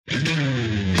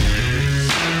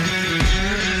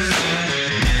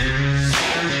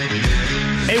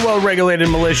well-regulated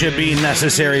militia be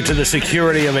necessary to the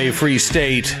security of a free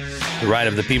state, the right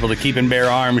of the people to keep and bear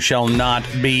arms shall not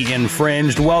be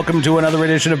infringed. Welcome to another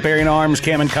edition of Bearing Arms,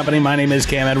 Cam and Company. My name is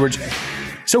Cam Edwards.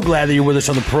 So glad that you're with us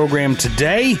on the program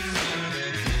today.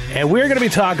 And we're going to be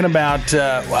talking about,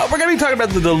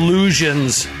 the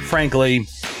delusions, frankly,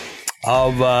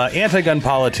 of anti-gun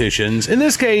politicians. In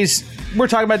this case, we're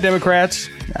talking about Democrats.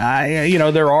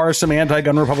 There are some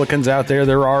anti-gun Republicans out there.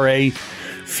 There are a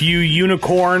few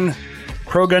unicorn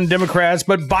pro-gun Democrats.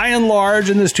 But by and large,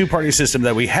 in this two-party system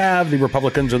that we have, the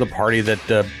Republicans are the party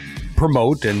that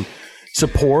promote and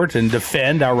support and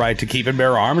defend our right to keep and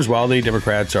bear arms, while the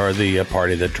Democrats are the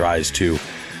party that tries to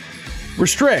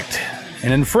restrict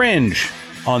and infringe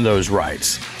on those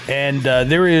rights. And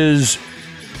there is,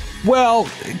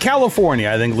 California,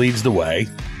 I think, leads the way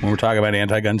when we're talking about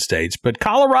anti-gun states. But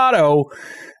Colorado,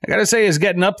 I got to say, is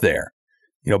getting up there.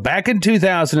 Back in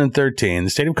 2013, the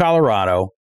state of Colorado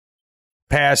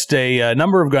passed a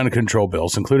number of gun control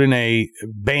bills, including a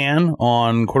ban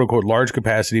on, quote-unquote,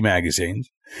 large-capacity magazines,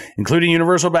 including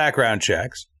universal background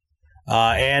checks,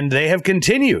 and they have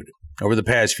continued over the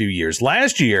past few years.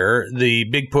 Last year, the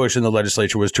big push in the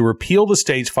legislature was to repeal the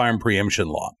state's firearm preemption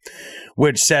law,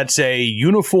 which sets a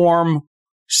uniform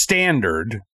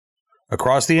standard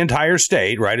across the entire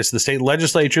state, right? It's the state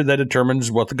legislature that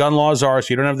determines what the gun laws are, so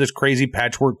you don't have this crazy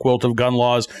patchwork quilt of gun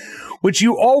laws, which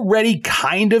you already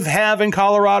kind of have in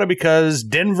Colorado because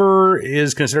Denver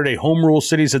is considered a home rule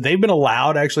city, so they've been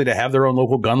allowed actually to have their own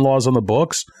local gun laws on the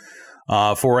books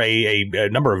for a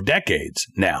number of decades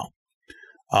now.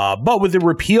 But with the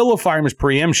repeal of firearms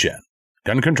preemption,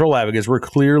 gun control advocates were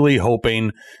clearly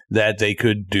hoping that they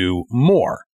could do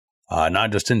more,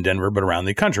 not just in Denver, but around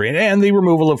the country. And the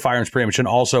removal of firearms preemption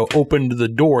also opened the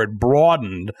door. It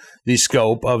broadened the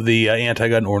scope of the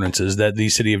anti-gun ordinances that the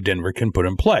city of Denver can put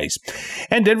in place.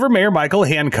 And Denver Mayor Michael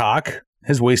Hancock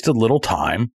has wasted little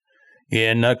time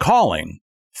in calling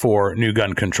for new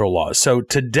gun control laws. So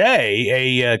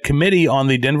today, a committee on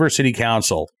the Denver City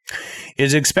Council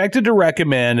is expected to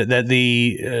recommend that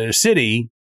the city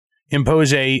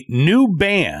impose a new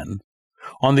ban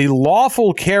on the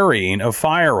lawful carrying of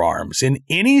firearms in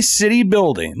any city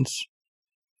buildings,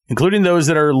 including those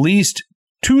that are leased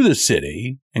to the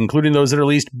city, including those that are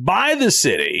leased by the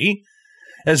city,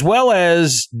 as well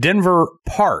as Denver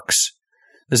parks.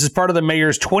 This is part of the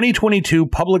mayor's 2022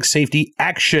 Public Safety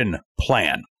Action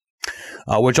Plan,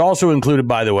 which also included,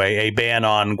 by the way, a ban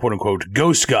on, quote-unquote,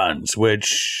 ghost guns,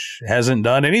 which hasn't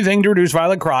done anything to reduce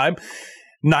violent crime.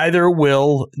 Neither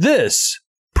will this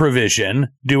provision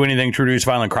do anything to reduce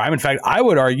violent crime. In fact, I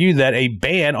would argue that a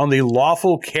ban on the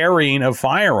lawful carrying of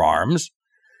firearms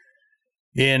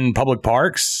in public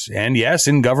parks and, yes,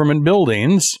 in government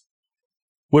buildings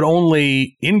would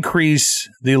only increase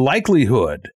the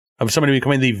likelihood of somebody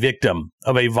becoming the victim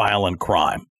of a violent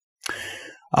crime.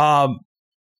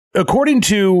 According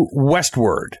to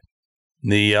Westword,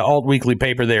 the alt weekly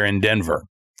paper there in Denver,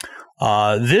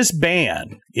 this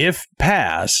ban, if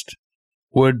passed,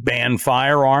 would ban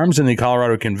firearms in the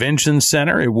Colorado Convention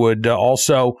Center. It would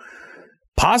also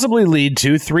possibly lead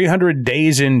to 300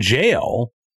 days in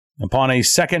jail upon a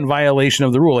second violation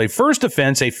of the rule. A first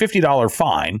offense, a $50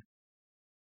 fine,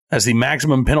 as the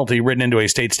maximum penalty written into a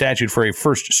state statute for a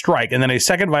first strike. And then a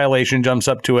second violation jumps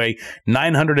up to a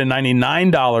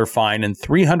 $999 fine and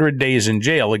 300 days in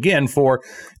jail. Again, for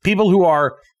people who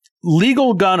are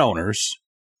legal gun owners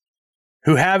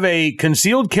who have a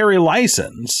concealed carry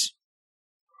license,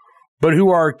 but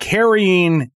who are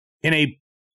carrying in a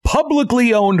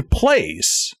publicly owned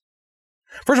place.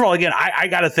 First of all, again, I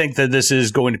got to think that this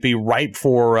is going to be ripe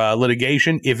for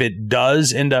litigation if it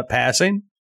does end up passing.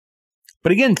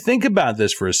 But again, think about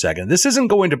this for a second. This isn't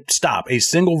going to stop a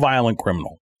single violent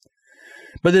criminal.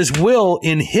 But this will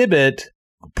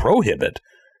prohibit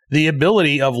the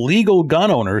ability of legal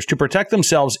gun owners to protect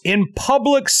themselves in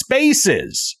public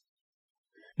spaces.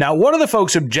 Now, one of the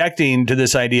folks objecting to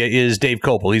this idea is Dave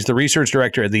Kopel. He's the research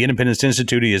director at the Independence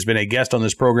Institute. He has been a guest on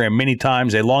this program many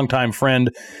times, a longtime friend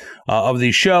of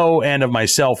the show and of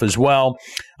myself as well.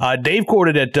 Dave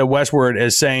quoted at Westword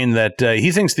as saying that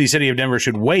he thinks the city of Denver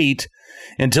should wait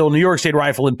until New York State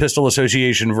Rifle and Pistol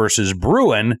Association versus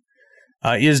Bruen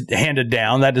is handed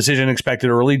down. That decision expected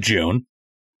early June.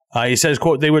 He says,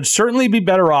 quote, they would certainly be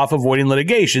better off avoiding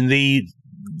litigation. The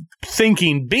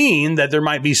thinking being that there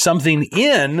might be something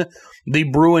in the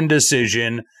Bruen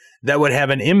decision that would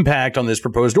have an impact on this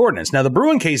proposed ordinance. Now, the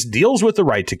Bruen case deals with the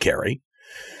right to carry.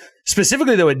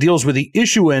 Specifically, though, it deals with the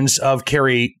issuance of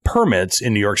carry permits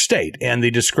in New York State and the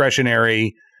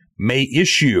discretionary may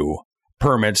issue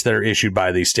permits that are issued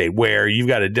by the state, where you've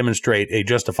got to demonstrate a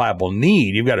justifiable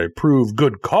need. You've got to prove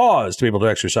good cause to be able to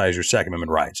exercise your Second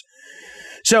Amendment rights.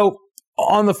 So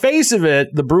on the face of it,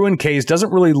 the Bruen case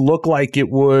doesn't really look like it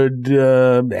would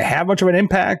have much of an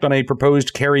impact on a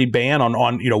proposed carry ban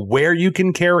on where you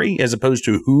can carry as opposed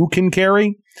to who can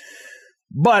carry.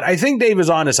 But I think Dave is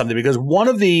onto something, because one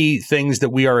of the things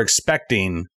that we are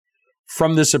expecting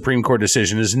from the Supreme Court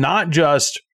decision is not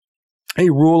just a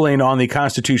ruling on the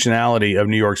constitutionality of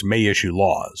New York's May issue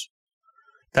laws.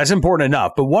 That's important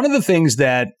enough. But one of the things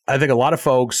that I think a lot of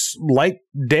folks like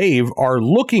Dave are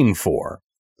looking for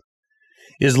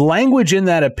is language in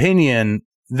that opinion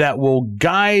that will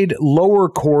guide lower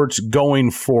courts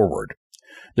going forward.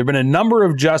 There have been a number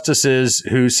of justices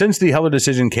who, since the Heller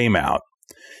decision came out,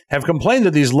 have complained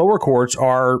that these lower courts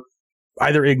are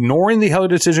either ignoring the Heller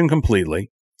decision completely,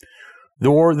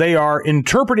 or they are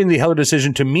interpreting the Heller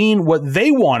decision to mean what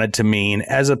they want it to mean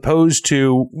as opposed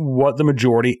to what the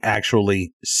majority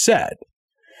actually said.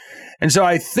 And so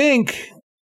I think,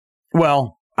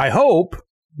 well, I hope,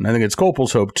 and I think it's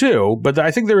Kopel's hope too, but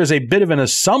I think there is a bit of an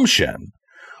assumption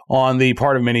on the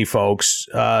part of many folks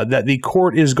that the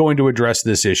court is going to address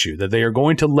this issue, that they are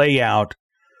going to lay out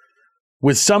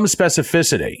with some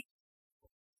specificity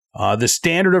the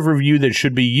standard of review that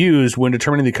should be used when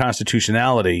determining the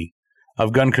constitutionality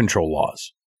of gun control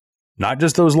laws. Not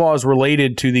just those laws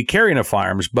related to the carrying of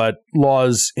firearms, but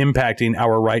laws impacting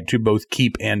our right to both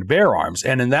keep and bear arms.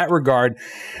 And in that regard,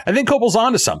 I think Kopel's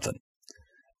onto something.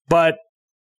 But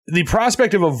the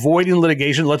prospect of avoiding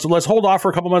litigation, let's hold off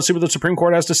for a couple months, see what the Supreme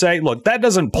Court has to say. Look, that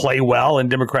doesn't play well in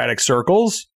Democratic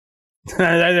circles.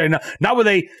 Not what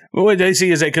they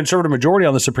see as a conservative majority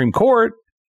on the Supreme Court.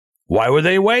 Why would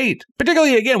they wait?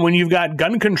 Particularly, again, when you've got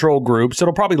gun control groups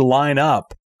that'll probably line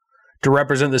up to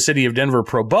represent the city of Denver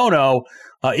pro bono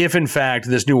if, in fact,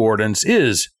 this new ordinance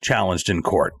is challenged in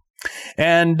court.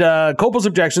 And Kopel's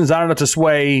objections not enough to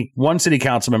sway one city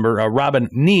council member, Robin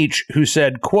Neach, who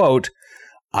said, quote,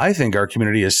 "I think our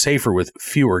community is safer with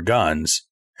fewer guns,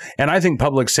 and I think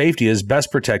public safety is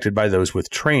best protected by those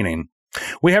with training.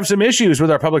 We have some issues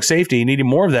with our public safety needing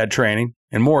more of that training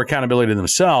and more accountability to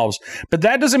themselves, but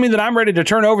that doesn't mean that I'm ready to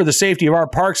turn over the safety of our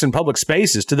parks and public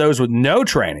spaces to those with no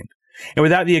training and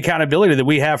without the accountability that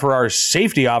we have for our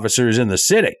safety officers in the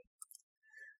city."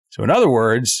 So in other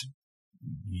words,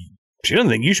 she doesn't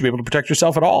think you should be able to protect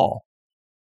yourself at all.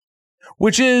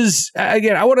 Which is,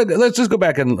 again, let's just go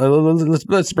back and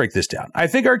let's break this down. I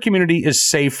think our community is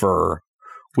safer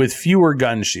with fewer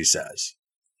guns, she says.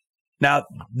 Now,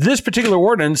 this particular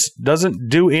ordinance doesn't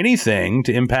do anything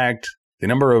to impact the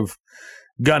number of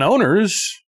gun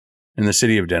owners in the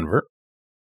city of Denver,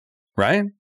 right?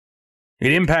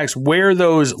 It impacts where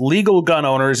those legal gun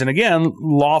owners and, again,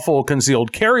 lawful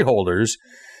concealed carry holders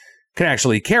can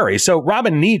actually carry. So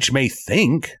Robin Neach may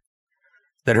think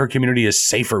that her community is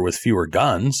safer with fewer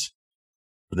guns,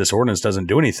 but this ordinance doesn't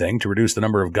do anything to reduce the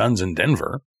number of guns in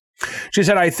Denver. She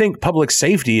said, "I think public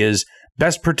safety is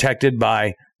best protected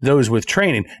by those with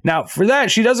training." Now, for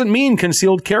that, she doesn't mean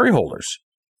concealed carry holders,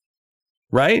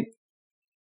 right?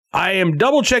 I am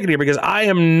double checking here because I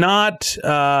am not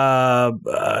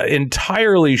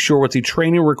entirely sure what the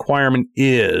training requirement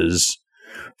is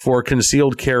for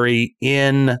concealed carry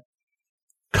in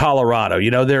Colorado.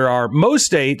 You know, most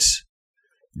states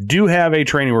do have a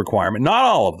training requirement, not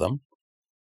all of them,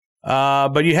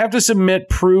 but you have to submit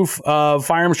proof of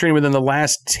firearms training within the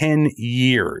last 10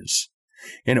 years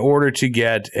in order to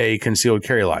get a concealed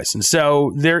carry license.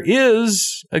 So there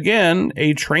is, again,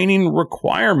 a training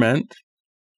requirement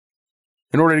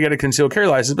in order to get a concealed carry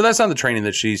license, but that's not the training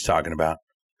that she's talking about.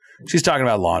 She's talking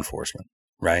about law enforcement,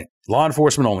 right? Law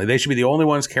enforcement only. They should be the only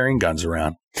ones carrying guns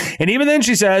around. And even then,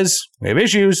 she says, we have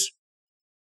issues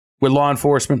with law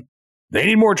enforcement. They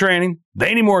need more training.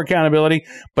 They need more accountability.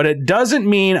 But it doesn't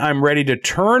mean I'm ready to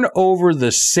turn over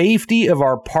the safety of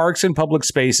our parks and public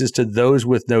spaces to those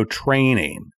with no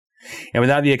training and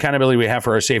without the accountability we have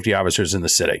for our safety officers in the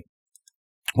city.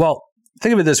 Well,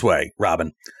 think of it this way,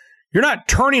 Robin. You're not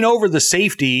turning over the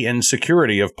safety and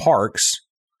security of parks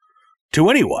to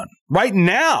anyone. Right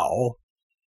now,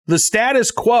 the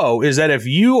status quo is that if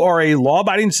you are a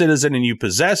law-abiding citizen and you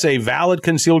possess a valid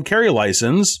concealed carry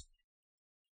license,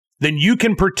 then you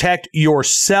can protect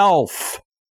yourself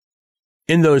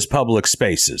in those public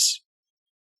spaces.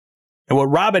 And what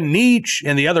Robin Neach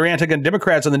and the other anti-gun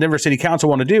Democrats on the Denver City Council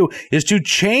want to do is to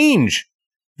change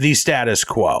the status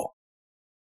quo,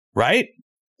 right?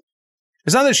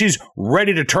 It's not that she's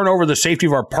ready to turn over the safety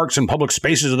of our parks and public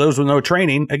spaces to those with no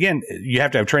training. Again, you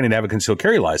have to have training to have a concealed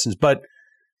carry license, but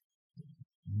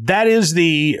That is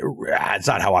it's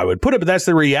not how I would put it, but that's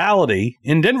the reality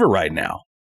in Denver right now.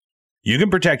 You can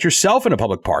protect yourself in a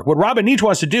public park. What Robin Neach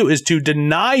wants to do is to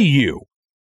deny you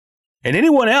and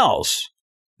anyone else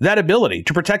that ability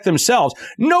to protect themselves.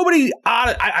 Nobody,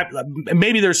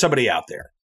 maybe there's somebody out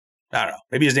there. I don't know.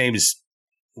 Maybe his name is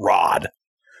Rod.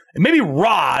 And maybe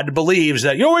Rod believes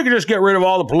that, we can just get rid of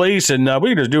all the police and we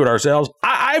can just do it ourselves.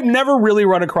 I've never really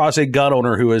run across a gun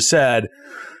owner who has said,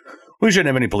 we shouldn't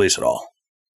have any police at all.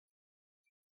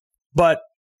 But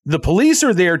the police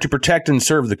are there to protect and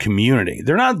serve the community.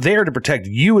 They're not there to protect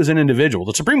you as an individual.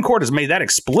 The Supreme Court has made that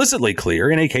explicitly clear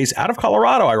in a case out of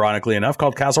Colorado, ironically enough,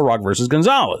 called Castle Rock versus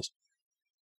Gonzalez.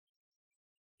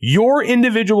 Your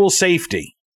individual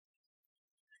safety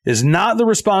is not the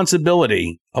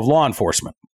responsibility of law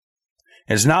enforcement.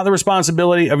 It's not the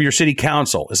responsibility of your city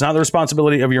council. It's not the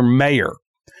responsibility of your mayor.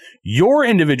 Your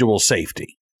individual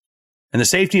safety and the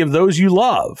safety of those you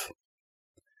love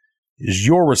is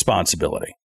your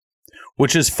responsibility,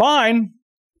 which is fine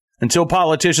until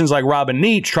politicians like Robin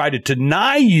Neach try to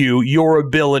deny you your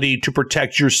ability to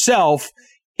protect yourself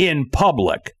in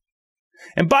public.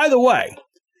 And by the way,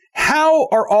 how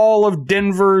are all of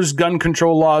Denver's gun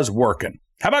control laws working?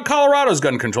 How about Colorado's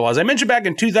gun control laws? I mentioned back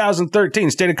in 2013,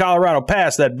 state of Colorado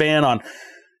passed that ban on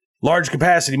large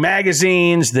capacity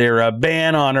magazines, their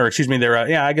ban on,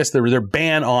 their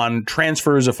ban on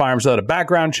transfers of firearms without a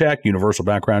background check, universal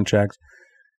background checks.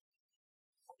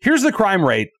 Here's the crime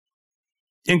rate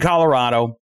in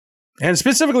Colorado, and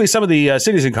specifically some of the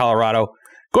cities in Colorado,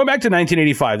 going back to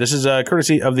 1985. This is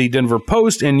courtesy of the Denver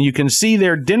Post, and you can see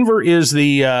there, Denver is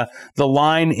the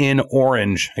line in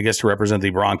orange, I guess, to represent the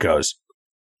Broncos.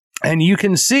 And you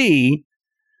can see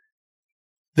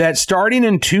that starting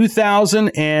in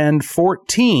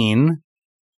 2014,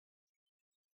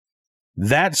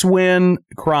 that's when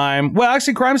crime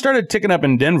started ticking up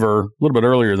in Denver a little bit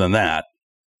earlier than that.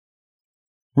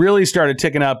 Really started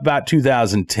ticking up about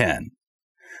 2010.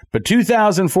 But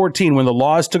 2014, when the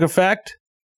laws took effect,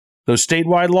 those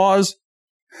statewide laws,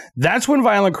 that's when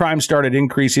violent crime started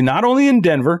increasing, not only in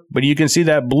Denver, but you can see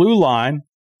that blue line,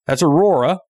 that's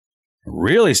Aurora,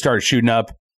 really starts shooting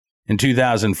up in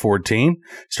 2014,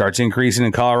 starts increasing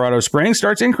in Colorado Springs,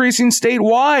 starts increasing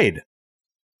statewide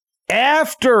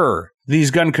after these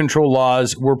gun control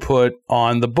laws were put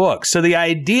on the books. So the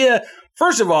idea,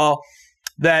 first of all,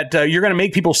 that you're going to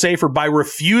make people safer by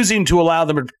refusing to allow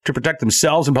them to protect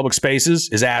themselves in public spaces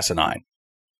is asinine.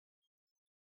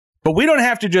 But we don't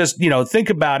have to just, think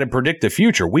about and predict the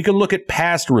future. We can look at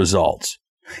past results.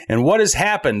 And what has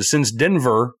happened since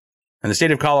Denver and the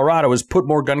state of Colorado has put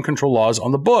more gun control laws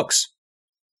on the books?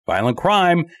 Violent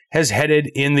crime has headed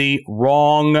in the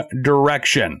wrong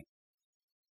direction.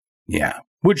 Yeah.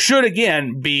 Which should,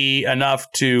 again, be enough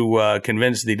to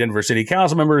convince the Denver City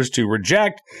Council members to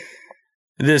reject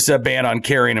this ban on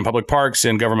carrying in public parks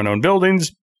and government-owned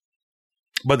buildings.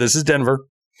 But this is Denver.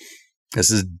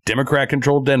 This is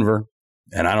Democrat-controlled Denver.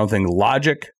 And I don't think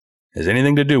logic has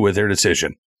anything to do with their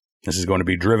decision. This is going to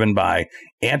be driven by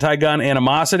anti-gun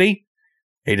animosity,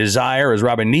 a desire, as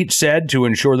Robin Neach said, to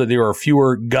ensure that there are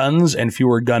fewer guns and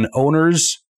fewer gun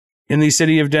owners in the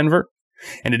city of Denver,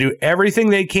 and to do everything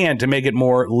they can to make it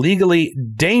more legally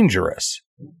dangerous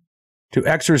to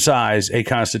exercise a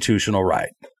constitutional right.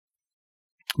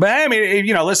 But I mean,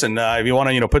 listen, if you want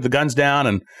to, put the guns down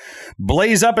and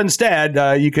blaze up instead,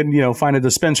 you can, find a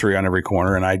dispensary on every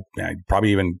corner. And I'd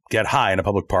probably even get high in a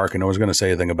public park and no one's going to say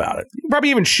anything about it. You can probably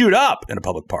even shoot up in a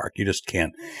public park. You just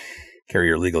can't carry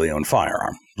your legally owned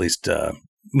firearm, at least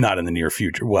not in the near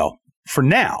future. Well, for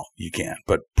now you can,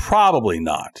 but probably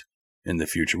not in the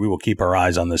future. We will keep our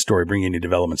eyes on this story, bringing you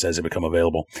developments as they become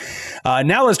available.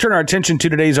 Now let's turn our attention to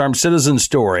today's Armed Citizen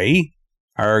story.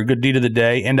 Our good deed of the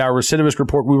day and our recidivist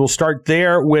report. We will start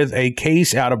there with a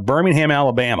case out of Birmingham,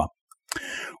 Alabama,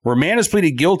 where a man has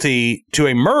pleaded guilty to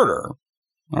a murder.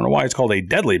 I don't know why it's called a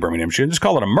deadly Birmingham shooting. Just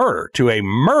call it a murder. To a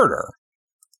murder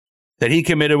that he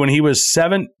committed when he was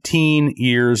 17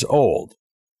 years old.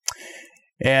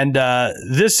 And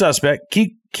this suspect,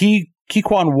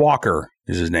 Kequan Walker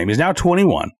is his name. He's now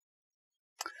 21.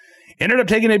 Ended up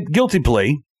taking a guilty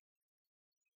plea.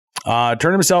 Turned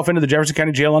himself into the Jefferson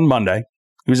County Jail on Monday.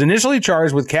 He was initially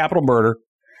charged with capital murder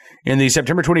in the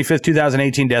September 25th,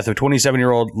 2018 death of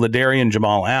 27-year-old Ladarian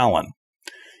Jamal Allen.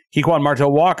 Kequan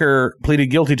Martel Walker pleaded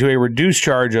guilty to a reduced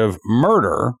charge of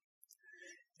murder,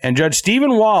 and Judge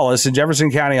Stephen Wallace in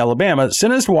Jefferson County, Alabama,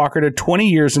 sentenced Walker to 20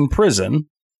 years in prison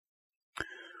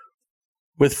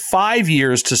with 5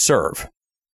 years to serve.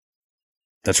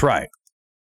 That's right.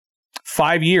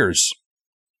 5 years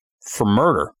for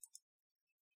murder.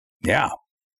 Yeah.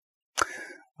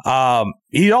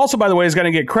 He also, by the way, is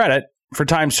going to get credit for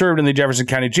time served in the Jefferson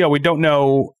County Jail. We don't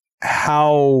know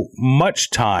how much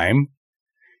time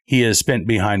he has spent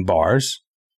behind bars,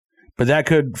 but that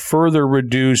could further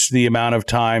reduce the amount of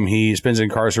time he spends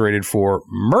incarcerated for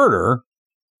murder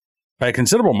by a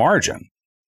considerable margin.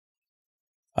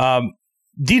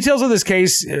 Details of this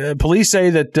case, police say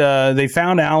that they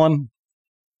found Allen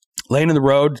laying in the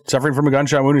road, suffering from a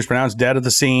gunshot wound. He was pronounced dead at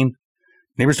the scene.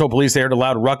 Neighbors told police they heard a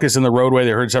loud ruckus in the roadway.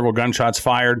 They heard several gunshots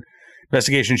fired.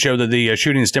 Investigation showed that the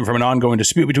shooting stemmed from an ongoing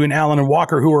dispute between Allen and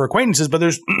Walker, who were acquaintances, but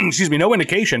there's no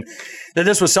indication that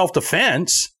this was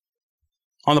self-defense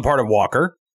on the part of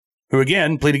Walker, who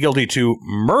again pleaded guilty to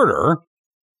murder,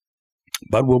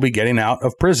 but will be getting out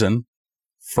of prison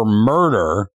for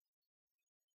murder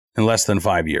in less than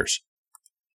 5 years.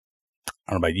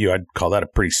 I don't know about you. I'd call that a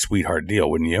pretty sweetheart deal,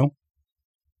 wouldn't you?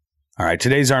 All right,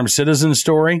 today's armed citizen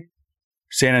story,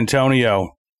 San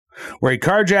Antonio, where a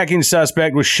carjacking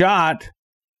suspect was shot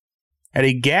at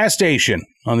a gas station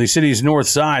on the city's north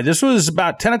side. This was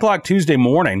about 10 o'clock Tuesday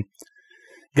morning.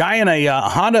 Guy in a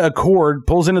Honda Accord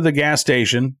pulls into the gas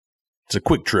station. It's a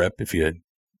quick trip if you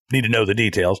need to know the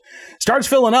details. Starts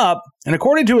filling up, and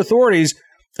according to authorities,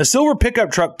 a silver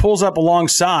pickup truck pulls up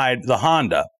alongside the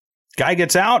Honda. Guy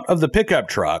gets out of the pickup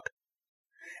truck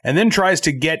and then tries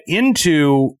to get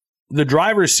into the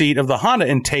driver's seat of the Honda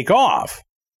and take off.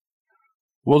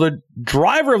 Well, the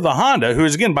driver of the Honda, who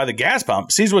is again by the gas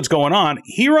pump, sees what's going on.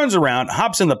 He runs around,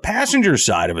 hops in the passenger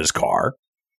side of his car.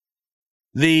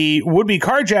 The would-be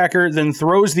carjacker then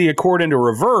throws the Accord into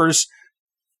reverse,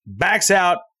 backs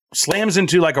out, slams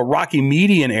into like a rocky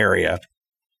median area.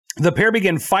 The pair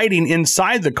begin fighting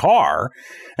inside the car,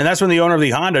 and that's when the owner of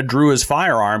the Honda drew his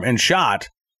firearm and shot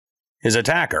his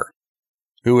attacker,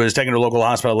 who was taken to a local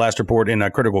hospital last report in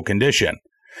a critical condition.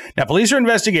 Now, police are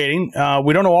investigating.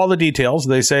 We don't know all the details.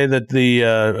 They say that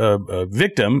the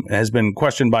victim has been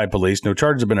questioned by police. No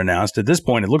charges have been announced. At this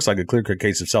point, it looks like a clear-cut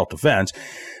case of self-defense.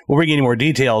 We'll bring you any more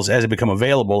details as they become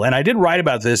available. And I did write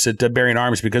about this at Bearing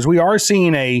Arms because we are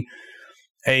seeing a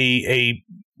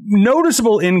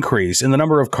noticeable increase in the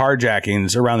number of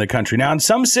carjackings around the country. Now, in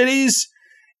some cities,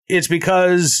 it's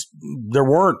because there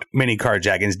weren't many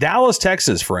carjackings. Dallas,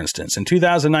 Texas, for instance, in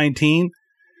 2019,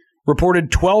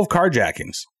 reported 12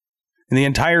 carjackings in the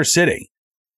entire city.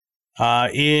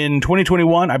 In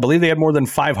 2021, I believe they had more than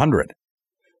 500.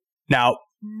 Now,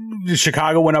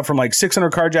 Chicago went up from like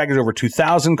 600 carjackings over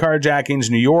 2,000 carjackings.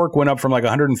 New York went up from like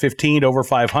 115 to over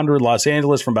 500. Los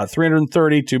Angeles from about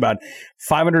 330 to about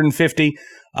 550.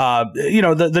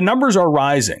 The numbers are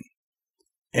rising.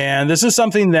 And this is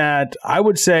something that I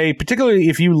would say, particularly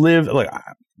if you live, like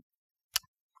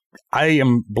I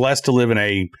am blessed to live in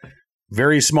a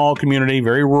very small community,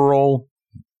 very rural,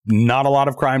 not a lot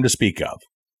of crime to speak of.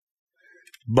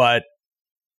 But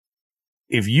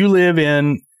if you live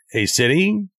in a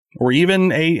city or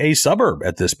even a suburb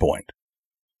at this point,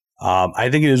 I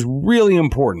think it is really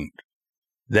important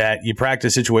that you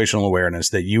practice situational awareness,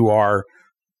 that you are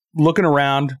looking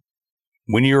around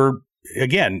when you're,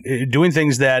 again, doing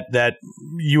things that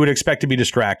you would expect to be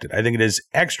distracted. I think it is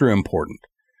extra important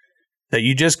that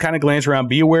you just kind of glance around,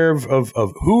 be aware of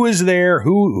who is there,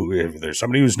 who if there's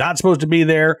somebody who's not supposed to be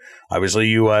there. Obviously,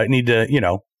 you need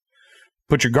to,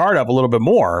 put your guard up a little bit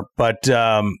more. But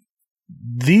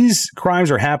these crimes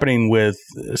are happening with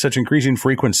such increasing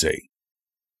frequency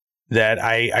that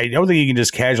I don't think you can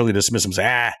just casually dismiss them and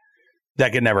say,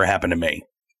 that could never happen to me.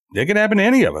 It could happen to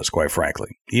any of us, quite frankly,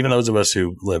 even those of us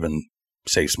who live in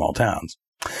safe small towns.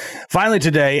 Finally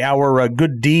today, our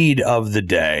good deed of the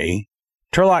day.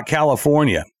 Turlock,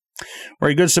 California,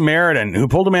 where a good Samaritan who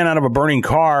pulled a man out of a burning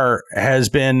car has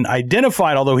been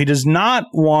identified, although he does not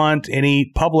want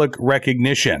any public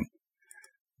recognition.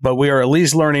 But we are at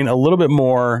least learning a little bit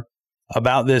more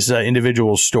about this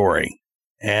individual's story.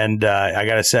 And I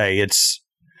got to say, it's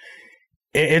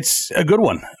a good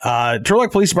one.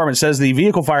 Turlock Police Department says the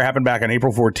vehicle fire happened back on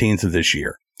April 14th of this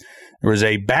year. There was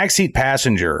a backseat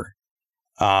passenger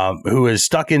who was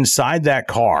stuck inside that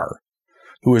car,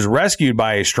 who was rescued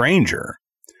by a stranger,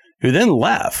 who then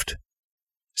left.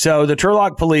 So the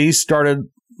Turlock police started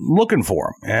looking for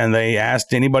him, and they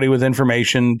asked anybody with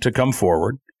information to come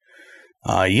forward.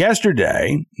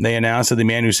 Yesterday, they announced that the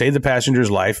man who saved the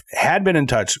passenger's life had been in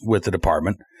touch with the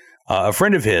department. A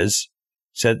friend of his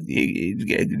said,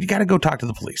 you got to go talk to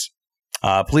the police.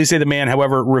 Police say the man,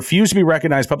 however, refused to be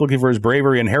recognized publicly for his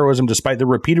bravery and heroism despite the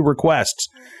repeated requests.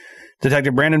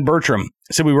 Detective Brandon Bertram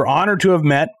said, we were honored to have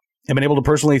met and been able to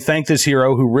personally thank this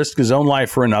hero who risked his own life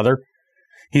for another.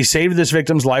 He saved this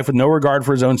victim's life with no regard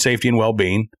for his own safety and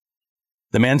well-being.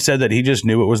 The man said that he just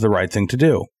knew it was the right thing to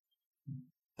do.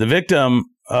 The victim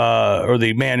or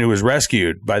the man who was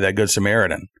rescued by that Good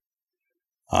Samaritan,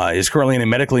 is currently in a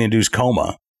medically induced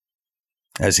coma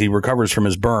as he recovers from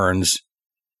his burns.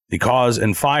 The cause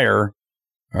and fire,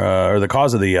 or the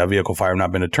cause of the vehicle fire, have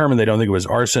not been determined. They don't think it was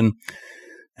arson.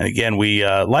 And again, we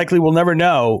likely will never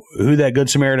know who that Good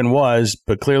Samaritan was,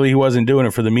 but clearly he wasn't doing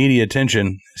it for the media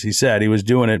attention. As he said, he was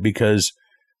doing it because,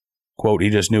 quote, he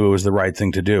just knew it was the right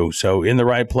thing to do. So in the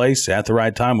right place, at the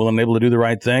right time, willing and able to do the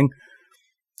right thing.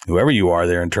 Whoever you are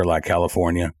there in Turlock,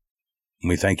 California,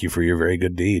 we thank you for your very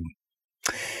good deed.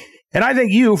 And I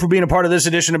thank you for being a part of this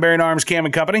edition of Bearing Arms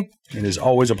Cam & Company. It is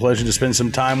always a pleasure to spend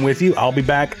some time with you. I'll be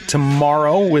back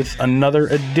tomorrow with another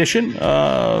edition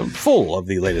full of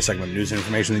the latest segment of news and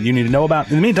information that you need to know about.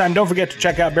 In the meantime, don't forget to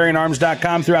check out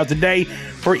BearingArms.com throughout the day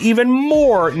for even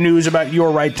more news about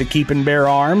your right to keep and bear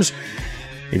arms.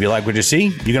 If you like what you see,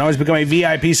 you can always become a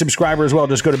VIP subscriber as well.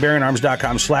 Just go to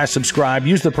BearingArms.com/subscribe.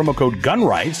 Use the promo code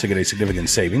GUNRIGHTS to get a significant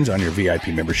savings on your VIP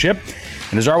membership.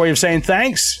 And as our way of saying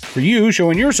thanks for you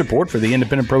showing your support for the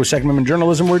independent pro-Second Amendment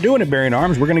journalism we're doing at Bearing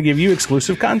Arms, we're going to give you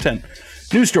exclusive content,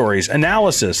 news stories,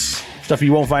 analysis, stuff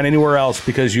you won't find anywhere else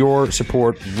because your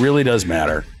support really does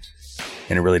matter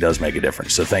and it really does make a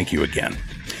difference. So thank you again.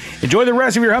 Enjoy the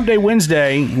rest of your Hump Day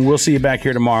Wednesday. We'll see you back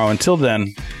here tomorrow. Until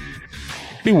then,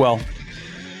 be well.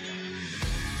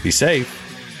 Be safe.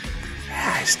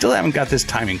 I still haven't got this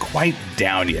timing quite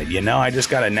down yet. You know, I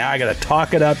gotta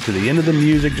talk it up to the end of the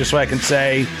music just so I can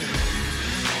say,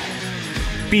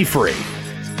 be free.